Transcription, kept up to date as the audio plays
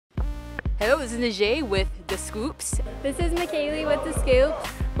Hello, this is Najee with The Scoops. This is McKaylee with The Scoop.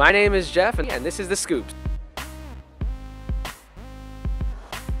 My name is Jeff, and this is The Scoops.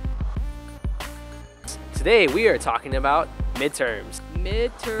 Today we are talking about midterms.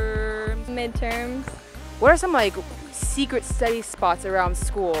 Midterms. What are some secret study spots around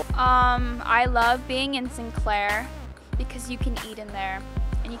school? I love being in Sinclair because you can eat in there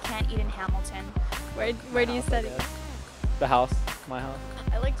and you can't eat in Hamilton. Where do you study? The house, my house.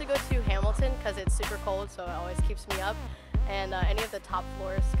 I like to go to Hamilton because it's super cold, so it always keeps me up. And any of the top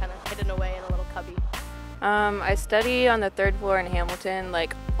floors kind of hidden away in a little cubby. I study on the 3rd floor in Hamilton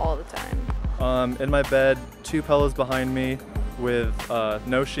all the time. In my bed, 2 pillows behind me with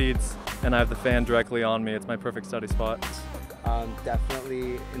no sheets, and I have the fan directly on me. It's my perfect study spot.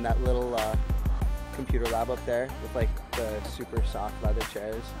 Definitely in that little computer lab up there with the super soft leather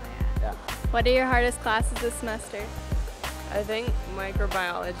chairs. Yeah. What are your hardest classes this semester? I think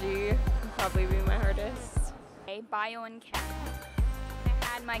microbiology would probably be my hardest. Bio and Chem. I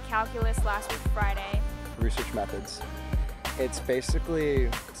had my calculus last week Friday. Research methods. It's basically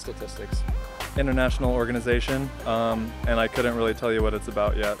statistics. International organization, and I couldn't really tell you what it's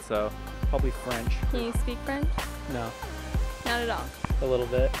about yet, so. Probably French. Can you speak French? No. Not at all. A little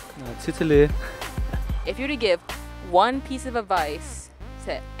bit. Tutele. If you were to give one piece of advice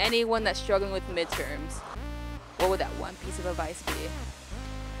to anyone that's struggling with midterms, what would that one piece of advice be?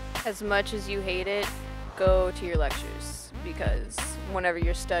 As much as you hate it, go to your lectures, because whenever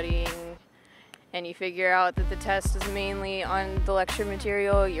you're studying and you figure out that the test is mainly on the lecture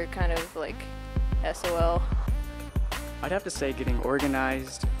material, you're kind of SOL. I'd have to say getting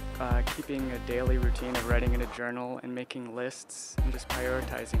organized, keeping a daily routine of writing in a journal and making lists and just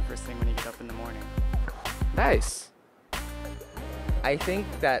prioritizing first thing when you get up in the morning. Nice. I think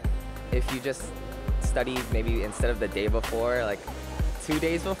that if you just study maybe instead of the day before, 2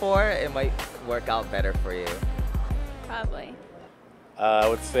 days before, it might work out better for you. Probably. I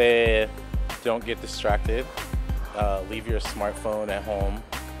would say don't get distracted. Leave your smartphone at home.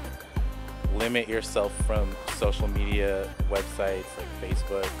 Limit yourself from social media websites like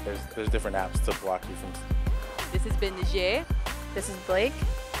Facebook. There's different apps to block you from. This has been Najee. This is Blake.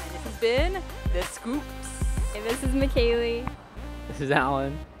 And this has been The Scoops. And this is McKaylee. This is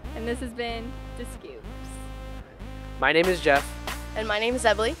Alan. And this has been The Scoops. My name is Jeff, And my name is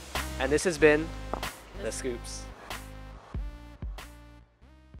Emily. and this has been The Scoops.